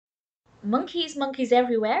Monkeys, Monkeys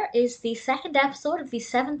Everywhere is the second episode of the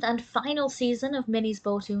seventh and final season of Minnie's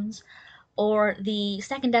Bow-Toons, or the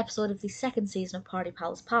second episode of the second season of Party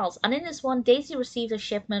Pals Pals. And in this one, Daisy receives a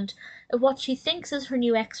shipment of what she thinks is her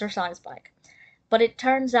new exercise bike. But it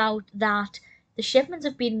turns out that the shipments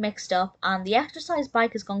have been mixed up and the exercise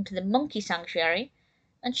bike is going to the monkey sanctuary,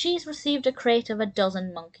 and she's received a crate of a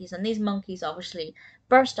dozen monkeys, and these monkeys obviously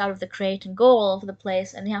burst out of the crate and go all over the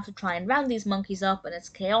place, and you have to try and round these monkeys up, and it's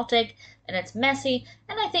chaotic and it's messy,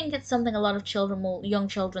 and I think it's something a lot of young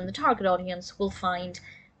children, the target audience, will find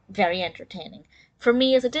very entertaining. For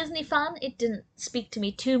me as a Disney fan, it didn't speak to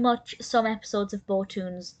me too much. Some episodes of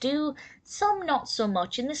Bow-Toons do, some not so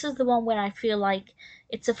much, and this is the one where I feel like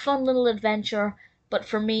it's a fun little adventure, but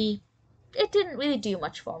for me, it didn't really do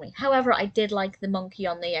much for me. However, I did like the monkey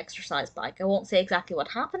on the exercise bike. I won't say exactly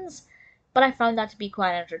what happens, but I found that to be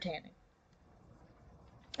quite entertaining.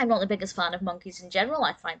 I'm not the biggest fan of monkeys in general.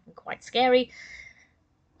 I find them quite scary,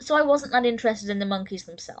 so I wasn't that interested in the monkeys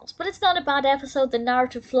themselves. But it's not a bad episode. The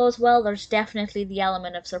narrative flows well. There's definitely the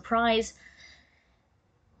element of surprise,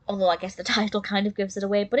 although I guess the title kind of gives it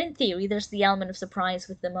away. But in theory, there's the element of surprise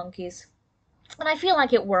with the monkeys, and I feel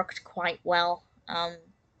like it worked quite well.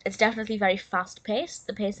 It's definitely very fast-paced.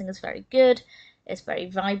 The pacing is very good. It's very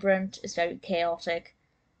vibrant. It's very chaotic.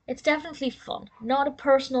 It's definitely fun. Not a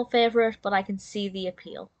personal favourite, but I can see the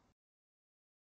appeal.